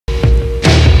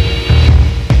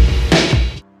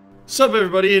Sup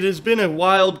everybody, it has been a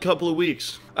wild couple of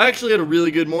weeks. I actually had a really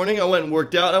good morning. I went and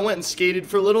worked out, I went and skated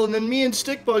for a little, and then me and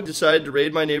Stickbug decided to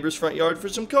raid my neighbor's front yard for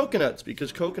some coconuts,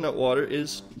 because coconut water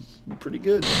is pretty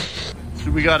good.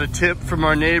 So we got a tip from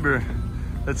our neighbor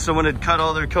that someone had cut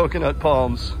all their coconut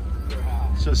palms.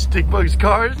 So Stickbug's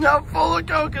car is now full of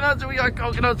coconuts, and we got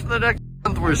coconuts for the next month.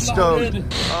 We're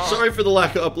stoked. Sorry for the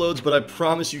lack of uploads, but I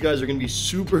promise you guys are going to be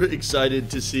super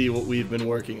excited to see what we've been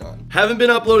working on. Haven't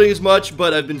been uploading as much,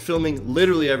 but I've been filming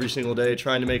literally every single day,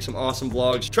 trying to make some awesome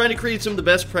vlogs, trying to create some of the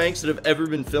best pranks that have ever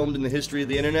been filmed in the history of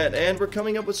the internet, and we're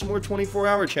coming up with some more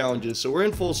 24-hour challenges, so we're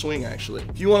in full swing actually.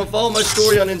 If you want to follow my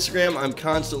story on Instagram, I'm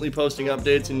constantly posting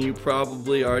updates, and you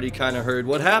probably already kind of heard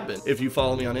what happened if you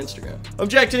follow me on Instagram. I'm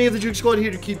Jack Tenney of the JoogSquad,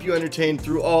 here to keep you entertained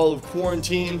through all of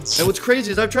quarantine. And what's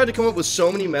crazy is I've tried to come up with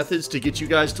so many methods to get you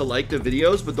guys to like the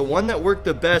videos, but the one that worked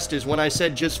the best is when I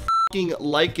said just f***ing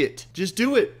like it. Just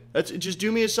do it. Just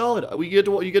do me a solid. You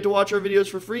get to watch our videos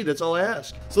for free. That's all I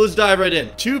ask. So let's dive right in.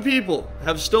 2 people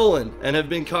have stolen and have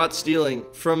been caught stealing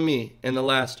from me in the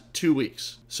last 2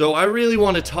 weeks. So I really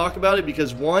want to talk about it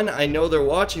because 1, I know they're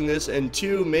watching this, and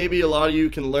 2, maybe a lot of you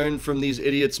can learn from these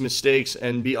idiots' mistakes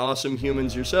and be awesome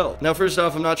humans yourself. Now, first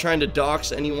off, I'm not trying to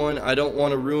dox anyone. I don't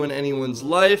want to ruin anyone's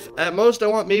life. At most, I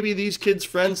want maybe these kids'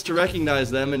 friends to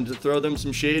recognize them and to throw them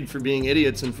some shade for being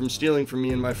idiots and from stealing from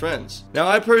me and my friends. Now,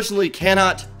 I personally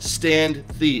cannot stand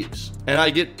thieves, and I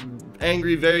get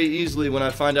angry very easily when I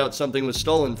find out something was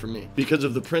stolen from me because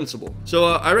of the principle. So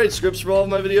I write scripts for all of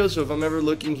my videos, so if I'm ever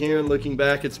looking here and looking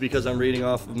back, it's because I'm reading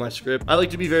off of my script. I like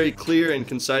to be very clear and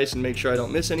concise and make sure I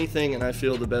don't miss anything, and I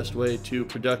feel the best way to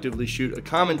productively shoot a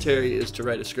commentary is to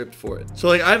write a script for it. So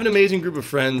like, I have an amazing group of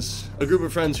friends,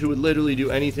 who would literally do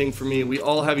anything for me. We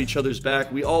all have each other's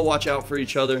back. We all watch out for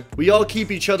each other. We all keep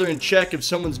each other in check if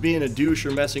someone's being a douche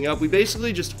or messing up. We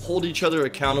basically just hold each other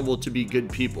accountable to be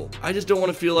good people. I just don't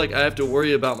want to feel like I have to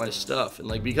worry about my stuff, and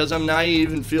like, because I'm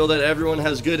naive and feel that everyone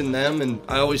has good in them and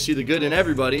I always see the good in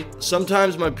everybody,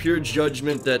 sometimes my pure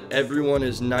judgment that everyone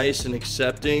is nice and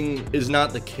accepting is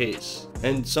not the case.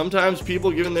 And sometimes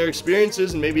people, given their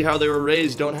experiences and maybe how they were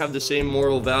raised, don't have the same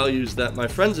moral values that my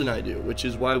friends and I do, which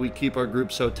is why we keep our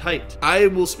group so tight. I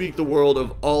will speak the world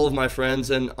of all of my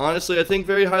friends, and honestly, I think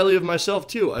very highly of myself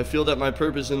too. I feel that my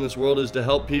purpose in this world is to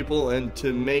help people and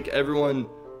to make everyone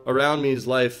around me's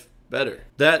life better.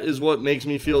 That is what makes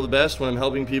me feel the best. When I'm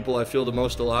helping people, I feel the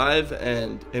most alive,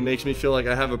 and it makes me feel like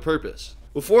I have a purpose.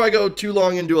 Before I go too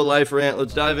long into a life rant,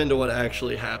 let's dive into what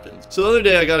actually happened. So the other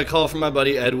day I got a call from my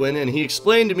buddy Edwin, and he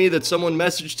explained to me that someone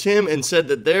messaged him and said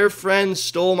that their friend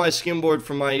stole my skimboard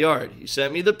from my yard. He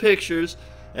sent me the pictures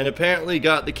and apparently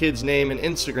got the kid's name and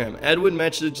Instagram. Edwin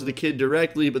messaged the kid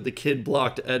directly, but the kid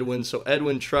blocked Edwin, so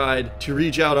Edwin tried to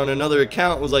reach out on another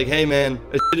account, was like, hey man,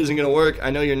 this shit isn't gonna work. I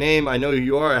know your name, I know who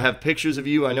you are, I have pictures of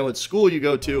you, I know what school you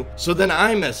go to. So then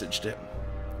I messaged him,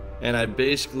 and I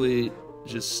basically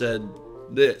just said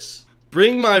this: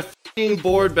 bring my fucking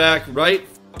board back right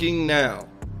fucking now.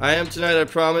 I am tonight, I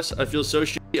promise. I feel so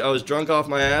shitty. I was drunk off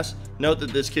my ass. Note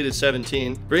that this kid is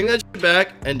 17. Bring that shit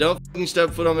back and don't fucking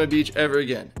step foot on my beach ever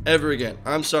again. Ever again.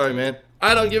 I'm sorry, man.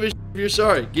 I don't give a shit if you're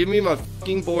sorry. Give me my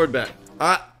fucking board back.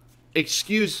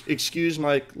 Excuse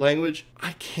my language.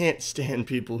 I can't stand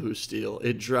people who steal.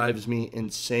 It drives me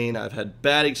insane. I've had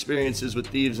bad experiences with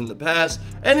thieves in the past,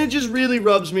 and it just really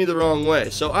rubs me the wrong way.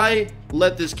 So I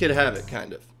let this kid have it,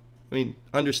 kind of. I mean,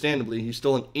 understandably, he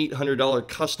stole an $800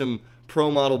 custom pro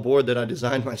model board that I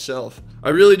designed myself.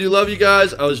 I really do love you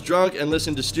guys. I was drunk and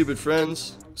listened to stupid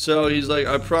friends. So he's like,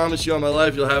 I promise you on my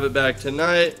life you'll have it back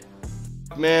tonight.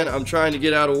 Man, I'm trying to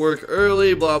get out of work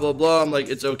early, blah blah blah. I'm like,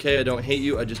 it's okay, I don't hate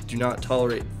you, I just do not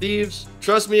tolerate thieves.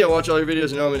 Trust me, I watch all your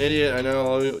videos and know I'm an idiot. I know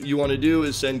all you want to do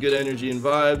is send good energy and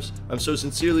vibes. I'm so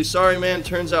sincerely sorry, man.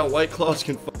 Turns out White Claws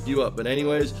can fuck you up, but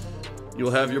anyways,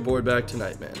 you'll have your board back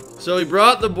tonight, man. So he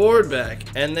brought the board back,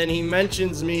 and then he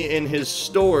mentions me in his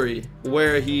story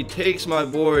where he takes my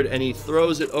board and he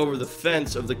throws it over the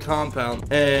fence of the compound,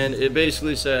 and it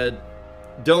basically said,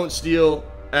 don't steal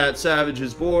at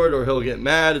Savage's board or he'll get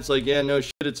mad. It's like, yeah, no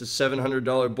shit, it's a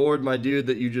 $700 board, my dude,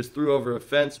 that you just threw over a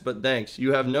fence, but thanks.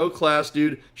 You have no class,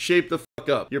 dude. Shape the fuck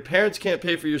up. Your parents can't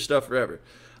pay for your stuff forever.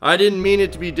 I didn't mean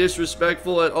it to be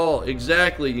disrespectful at all.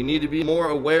 Exactly. You need to be more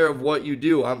aware of what you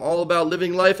do. I'm all about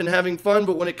living life and having fun,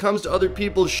 but when it comes to other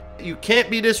people's shit, you can't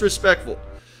be disrespectful.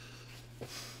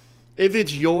 If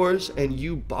it's yours and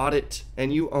you bought it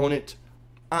and you own it,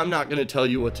 I'm not going to tell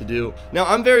you what to do. Now,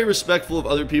 I'm very respectful of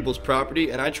other people's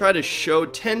property, and I try to show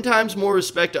 10 times more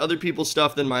respect to other people's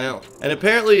stuff than my own. And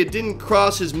apparently it didn't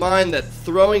cross his mind that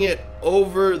throwing it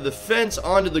over the fence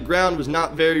onto the ground was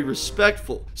not very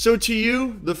respectful. So to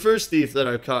you, the first thief that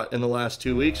I've caught in the last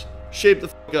 2 weeks, shape the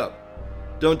fuck up.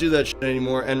 Don't do that shit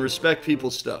anymore and respect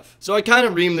people's stuff. So I kind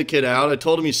of reamed the kid out. I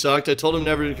told him he sucked. I told him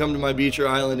never to come to my beach or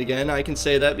island again. I can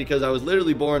say that because I was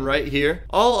literally born right here.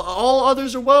 All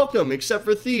others are welcome except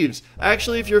for thieves.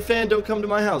 Actually, if you're a fan, don't come to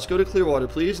my house. Go to Clearwater,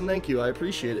 please, and thank you. I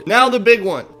appreciate it. Now the big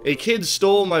one. A kid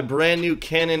stole my brand new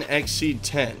Canon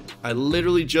XC10. I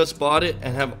literally just bought it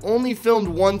and have only filmed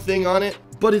one thing on it,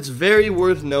 but it's very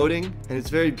worth noting and it's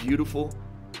very beautiful.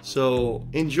 So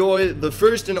enjoy the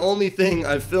first and only thing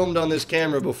I filmed on this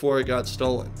camera before it got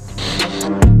stolen.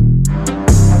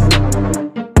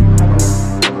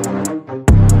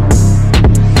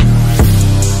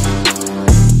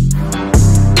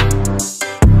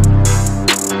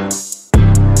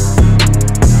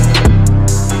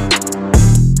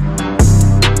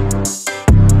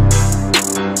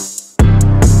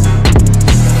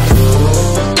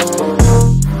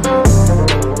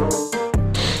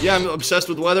 Yeah, I'm obsessed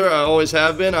with weather. I always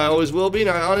have been. I always will be.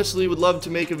 And I honestly would love to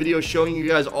make a video showing you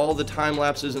guys all the time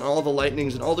lapses and all the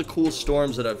lightnings and all the cool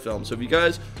storms that I've filmed. So if you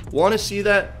guys want to see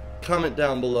that, comment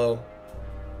down below.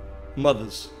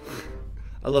 Mothers.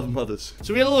 I love mothers.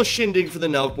 So we had a little shindig for the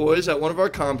Nelk boys at one of our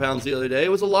compounds the other day.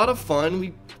 It was a lot of fun.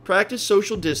 We practiced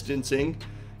social distancing,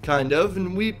 kind of.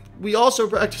 And we also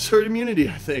practiced herd immunity,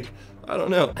 I think. I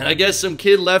don't know. And I guess some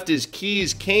kid left his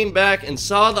keys, came back, and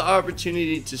saw the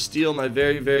opportunity to steal my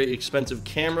very, very expensive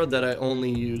camera that I only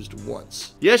used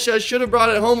once. Yes, I should have brought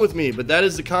it home with me, but that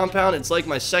is the compound. It's like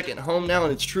my second home now,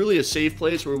 and it's truly a safe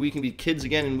place where we can be kids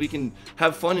again and we can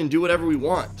have fun and do whatever we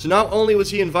want. So not only was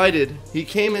he invited, he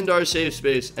came into our safe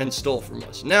space and stole from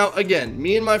us. Now, again,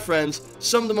 me and my friends,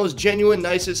 some of the most genuine,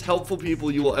 nicest, helpful people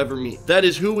you will ever meet. That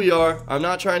is who we are. I'm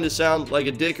not trying to sound like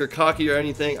a dick or cocky or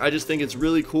anything. I just think it's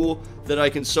really cool that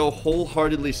I can so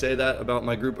wholeheartedly say that about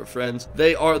my group of friends.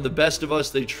 They are the best of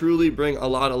us. They truly bring a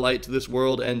lot of light to this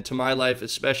world and to my life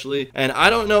especially. And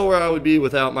I don't know where I would be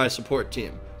without my support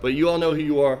team. But you all know who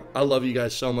you are. I love you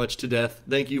guys so much to death.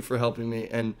 Thank you for helping me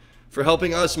and for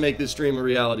helping us make this dream a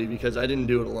reality because I didn't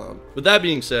do it alone. With that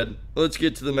being said, let's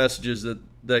get to the messages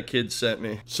that kid sent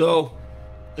me. So,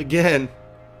 again,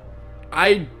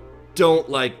 I don't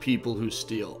like people who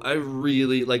steal. I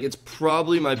really, like, it's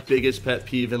probably my biggest pet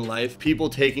peeve in life. People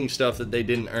taking stuff that they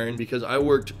didn't earn because I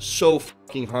worked so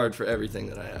fucking hard for everything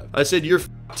that I have. I said, you're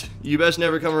fucked. You best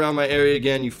never come around my area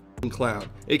again, you fucking clown.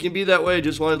 It can be that way.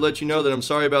 Just wanted to let you know that I'm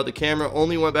sorry about the camera.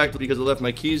 Only went back because I left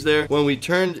my keys there. When we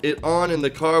turned it on in the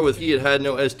car with he, it had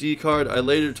no SD card. I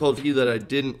later told he that I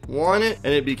didn't want it,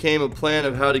 and it became a plan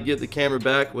of how to get the camera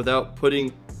back without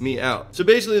putting me out. So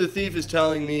basically the thief is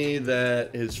telling me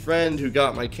that his friend who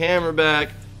got my camera back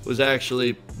was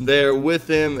actually there with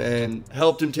him and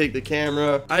helped him take the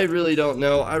camera. I really don't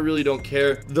know. I really don't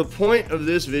care. The point of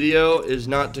this video is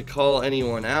not to call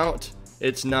anyone out.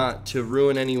 It's not to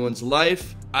ruin anyone's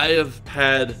life. I have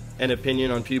had an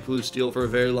opinion on people who steal for a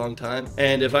very long time,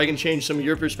 and if I can change some of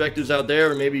your perspectives out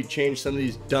there, or maybe change some of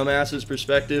these dumbasses'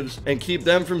 perspectives and keep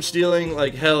them from stealing,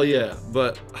 like, hell yeah.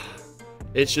 But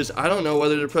it's just, I don't know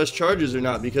whether to press charges or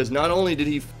not, because not only did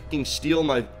he fucking steal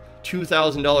my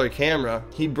 $2,000 camera,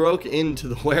 he broke into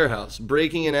the warehouse,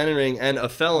 breaking and entering, and a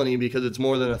felony because it's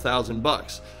more than $1,000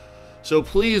 bucks. So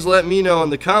please let me know in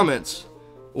the comments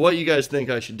what you guys think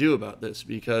I should do about this,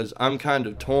 because I'm kind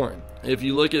of torn. If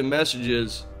you look at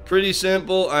messages, pretty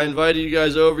simple. I invited you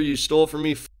guys over, you stole from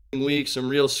me f***ing week, some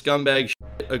real scumbag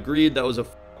shit. Agreed, that was a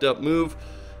f***ed up move.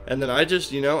 And then I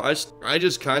just, you know, I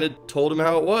just kind of told him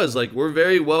how it was. Like, we're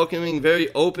very welcoming,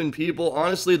 very open people.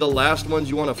 Honestly, the last ones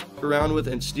you want to f*** around with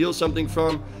and steal something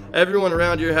from, everyone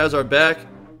around here has our back.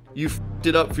 You f***ed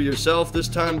it up for yourself this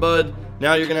time, bud.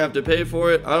 Now you're gonna have to pay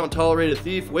for it. I don't tolerate a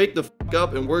thief. Wake the f***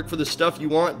 up and work for the stuff you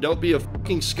want. Don't be a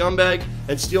fucking scumbag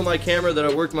and steal my camera that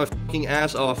I worked my fucking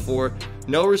ass off for.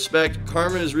 No respect.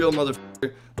 Karma is real,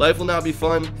 motherfucker. Life will not be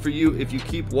fun for you if you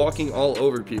keep walking all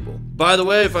over people. By the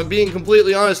way, if I'm being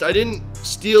completely honest, I didn't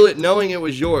steal it knowing it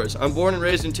was yours. I'm born and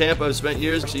raised in Tampa. I've spent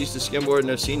years. I used to skimboard, and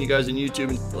I've seen you guys on YouTube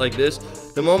and like this.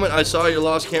 The moment I saw your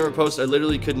lost camera post, I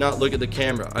literally could not look at the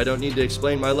camera. I don't need to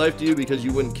explain my life to you because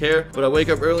you wouldn't care, but I wake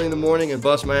up early in the morning and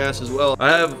bust my ass as well. I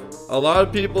have a lot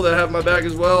of people that have my back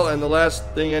as well, and the last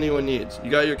thing anyone needs. You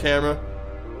got your camera.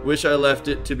 Wish I left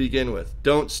it to begin with.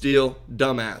 Don't steal,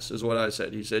 dumbass, is what I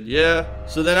said. He said, yeah.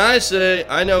 So then I say,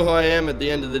 I know who I am at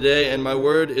the end of the day, and my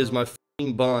word is my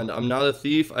f***ing bond. I'm not a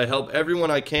thief. I help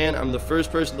everyone I can. I'm the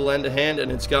first person to lend a hand,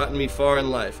 and it's gotten me far in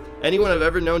life. Anyone I've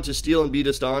ever known to steal and be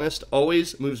dishonest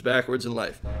always moves backwards in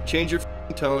life. Change your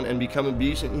f***ing tone and become a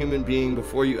decent human being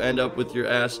before you end up with your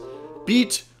ass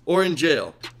beat or in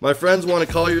jail. My friends want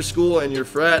to call your school and your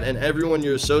frat and everyone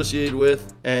you're associated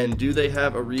with, and do they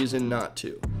have a reason not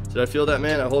to? Did I feel that,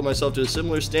 man? I hold myself to a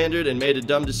similar standard and made a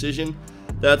dumb decision.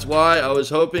 That's why I was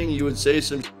hoping you would say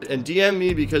some shit and DM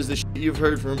me, because the shit you've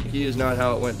heard from he is not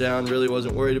how it went down. Really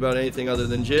wasn't worried about anything other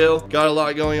than jail. Got a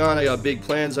lot going on. I got big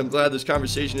plans. I'm glad this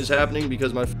conversation is happening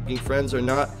because my fucking friends are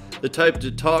not the type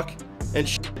to talk and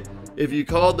shit. If you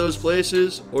called those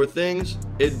places or things,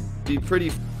 it'd be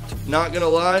pretty not gonna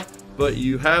lie, but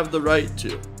you have the right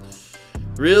to.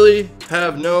 Really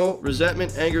have no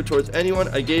resentment, anger towards anyone.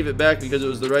 I gave it back because it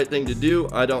was the right thing to do.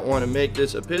 I don't want to make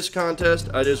this a piss contest.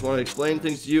 I just want to explain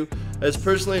things to you as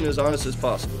personally and as honest as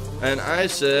possible. And I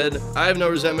said, I have no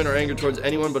resentment or anger towards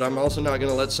anyone, but I'm also not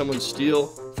going to let someone steal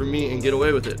from me and get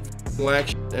away with it.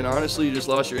 And honestly, you just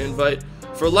lost your invite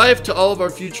for life to all of our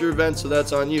future events, so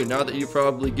that's on you. Now that you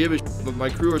probably give a shit, but my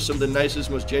crew are some of the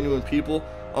nicest, most genuine people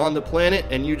on the planet,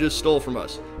 and you just stole from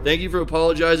us. Thank you for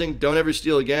apologizing. Don't ever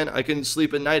steal again. I couldn't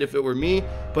sleep at night if it were me,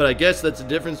 but I guess that's the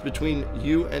difference between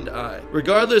you and I.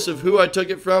 Regardless of who I took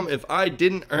it from, if I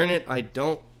didn't earn it, I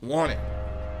don't want it.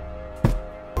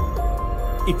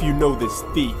 If you know this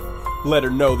thief, let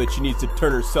her know that she needs to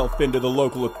turn herself into the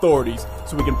local authorities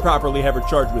so we can properly have her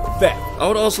charged with theft. I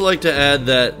would also like to add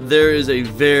that there is a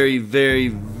very, very,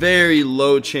 very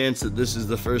low chance that this is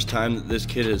the first time that this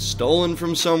kid has stolen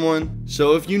from someone.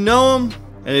 So if you know him,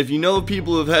 and if you know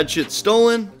people who have had shit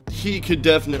stolen, he could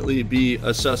definitely be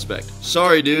a suspect.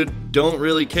 Sorry, dude. Don't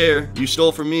really care. You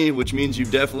stole from me, which means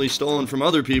you've definitely stolen from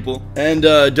other people. And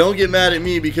don't get mad at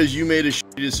me because you made a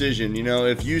shitty decision. You know,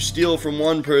 if you steal from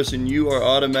one person, you are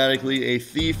automatically a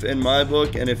thief in my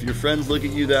book. And if your friends look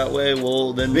at you that way,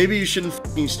 well, then maybe you shouldn't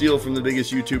fucking steal from the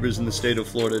biggest YouTubers in the state of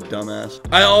Florida, dumbass.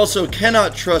 I also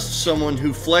cannot trust someone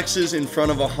who flexes in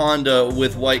front of a Honda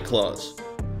with White Claws.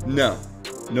 No.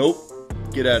 Nope.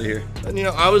 Get out of here. And you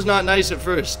know, I was not nice at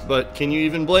first, but can you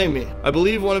even blame me? I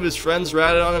believe one of his friends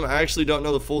ratted on him. I actually don't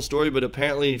know the full story, but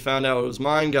apparently he found out it was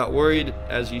mine, got worried,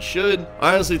 as he should.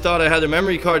 I honestly thought I had a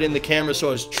memory card in the camera, so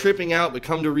I was tripping out, but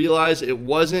come to realize it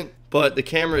wasn't. But the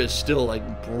camera is still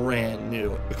like brand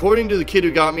new. According to the kid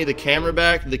who got me the camera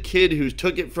back, the kid who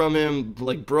took it from him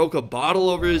like broke a bottle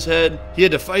over his head. He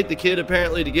had to fight the kid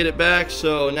apparently to get it back.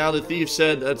 So now the thief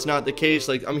said that's not the case.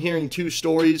 Like, I'm hearing two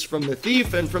stories from the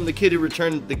thief and from the kid who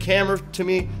returned the camera to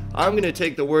me. I'm gonna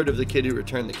take the word of the kid who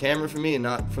returned the camera from me and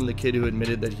not from the kid who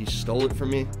admitted that he stole it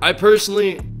from me. I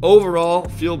personally, overall,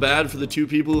 feel bad for the two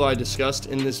people who I discussed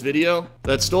in this video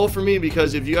that stole from me,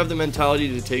 because if you have the mentality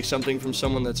to take something from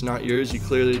someone that's not yours, you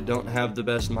clearly don't have the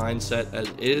best mindset as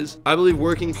is. I believe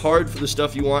working hard for the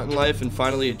stuff you want in life and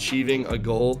finally achieving a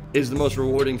goal is the most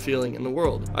rewarding feeling in the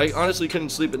world. I honestly couldn't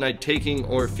sleep at night taking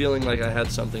or feeling like I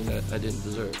had something that I didn't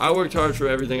deserve. I worked hard for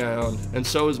everything I owned, and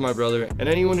so is my brother, and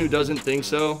anyone who doesn't think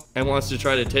so and wants to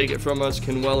try to take it from us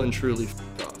can well and truly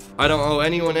f*** off. I don't owe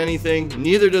anyone anything,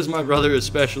 neither does my brother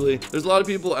especially. There's a lot of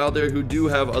people out there who do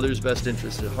have others' best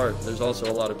interests at heart. There's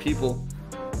also a lot of people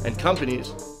and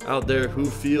companies out there who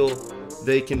feel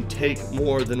they can take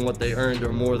more than what they earned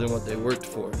or more than what they worked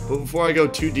for. But before I go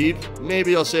too deep,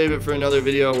 maybe I'll save it for another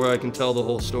video where I can tell the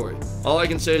whole story. All I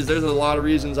can say is there's a lot of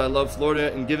reasons I love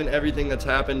Florida, and given everything that's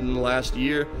happened in the last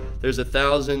year, there's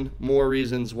 1,000 more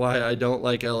reasons why I don't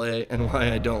like LA and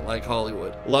why I don't like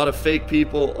Hollywood. A lot of fake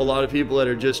people, a lot of people that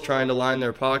are just trying to line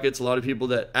their pockets, a lot of people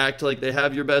that act like they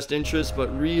have your best interests, but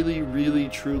really, really,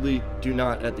 truly do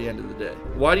not at the end of the day.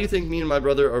 Why do you think me and my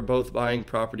brother are both buying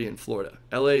property in Florida?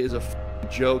 LA is a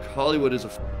joke. Hollywood is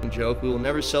a joke. We will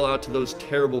never sell out to those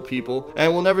terrible people,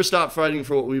 and we'll never stop fighting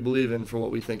for what we believe in, for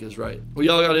what we think is right. We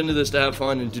all got into this to have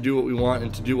fun and to do what we want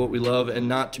and to do what we love and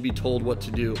not to be told what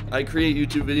to do. I create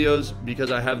YouTube videos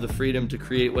because I have the freedom to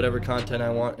create whatever content I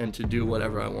want and to do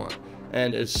whatever I want.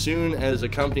 And as soon as a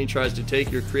company tries to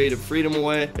take your creative freedom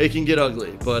away, it can get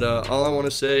ugly. But all I want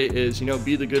to say is, you know,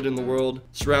 be the good in the world.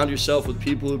 Surround yourself with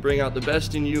people who bring out the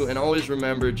best in you, and always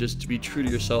remember just to be true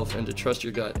to yourself and to trust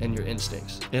your gut and your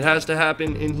instincts. It has to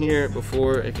happen in here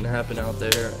before it can happen out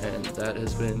there, and that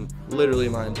has been literally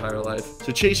my entire life.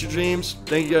 So chase your dreams.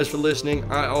 Thank you guys for listening.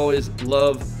 I always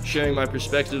love sharing my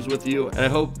perspectives with you, and I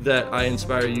hope that I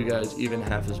inspire you guys even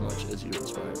half as much as you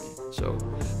inspire me. So,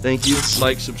 thank you.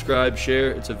 Like, subscribe,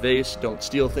 share. It's a vase. Don't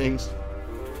steal things.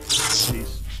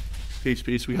 Peace. Peace,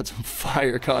 peace. We got some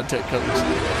fire content coming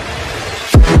soon.